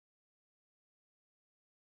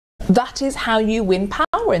That is how you win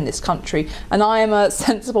power in this country, and I am a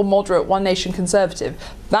sensible, moderate, One Nation Conservative.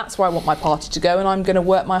 That's where I want my party to go, and I'm going to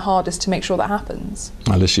work my hardest to make sure that happens.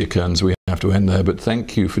 Alicia Kearns, we have to end there, but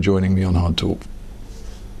thank you for joining me on Hard Talk.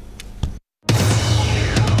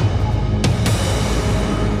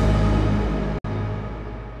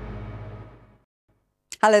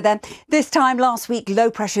 Hello there. This time last week, low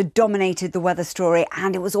pressure dominated the weather story,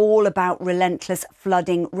 and it was all about relentless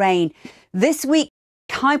flooding rain. This week,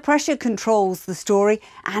 high pressure controls the story,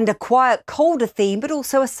 and a quiet, colder theme, but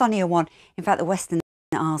also a sunnier one. In fact, the Western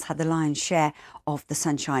Isles had the lion's share of the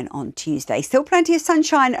sunshine on Tuesday. Still plenty of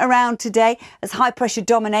sunshine around today as high pressure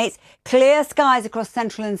dominates. Clear skies across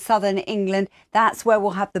central and southern England. That's where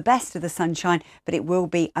we'll have the best of the sunshine, but it will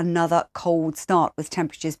be another cold start with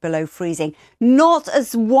temperatures below freezing. Not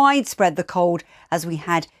as widespread the cold as we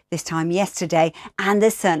had this time yesterday, and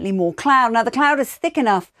there's certainly more cloud. Now, the cloud is thick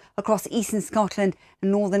enough across eastern Scotland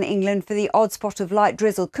and northern England for the odd spot of light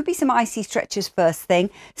drizzle. Could be some icy stretches first thing.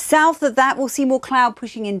 South of that, we'll see more cloud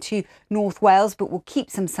pushing into North Wales, but we'll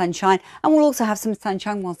keep some sunshine, and we'll also have some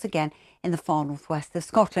sunshine once again in the far northwest of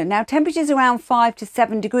Scotland. Now, temperatures around 5 to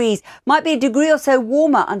 7 degrees. Might be a degree or so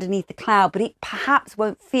warmer underneath the cloud, but it perhaps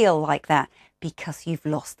won't feel like that because you've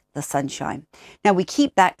lost the sunshine. Now, we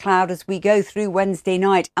keep that cloud as we go through Wednesday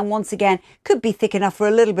night, and once again could be thick enough for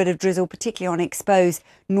a little bit of drizzle, particularly on exposed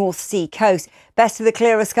North Sea coast. Best of the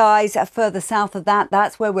clearer skies further south of that.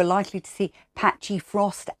 That's where we're likely to see patchy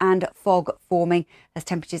frost and fog forming as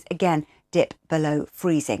temperatures again dip below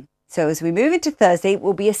freezing. So as we move into Thursday, it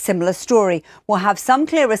will be a similar story. We'll have some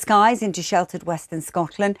clearer skies into sheltered western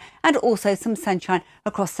Scotland and also some sunshine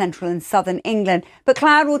across central and southern England. But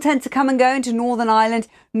cloud will tend to come and go into Northern Ireland,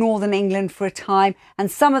 northern England for a time. And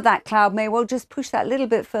some of that cloud may well just push that little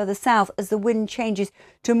bit further south as the wind changes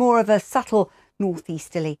to more of a subtle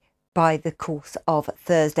northeasterly by the course of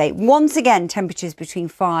Thursday. Once again, temperatures between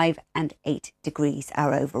 5 and 8 degrees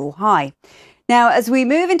our overall high. Now, as we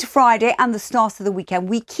move into Friday and the start of the weekend,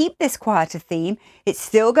 we keep this quieter theme. It's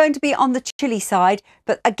still going to be on the chilly side,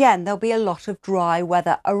 but again, there'll be a lot of dry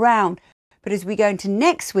weather around. But as we go into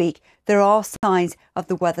next week, there are signs of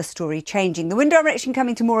the weather story changing. The wind direction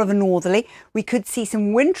coming to more of a northerly. We could see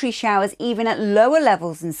some wintry showers even at lower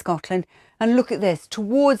levels in Scotland. And look at this,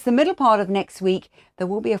 towards the middle part of next week, there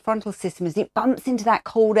will be a frontal system as it bumps into that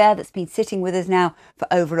cold air that's been sitting with us now for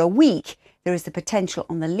over a week. There is the potential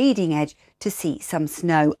on the leading edge to see some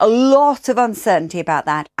snow. A lot of uncertainty about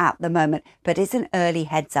that at the moment, but it's an early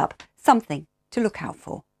heads up, something to look out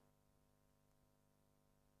for.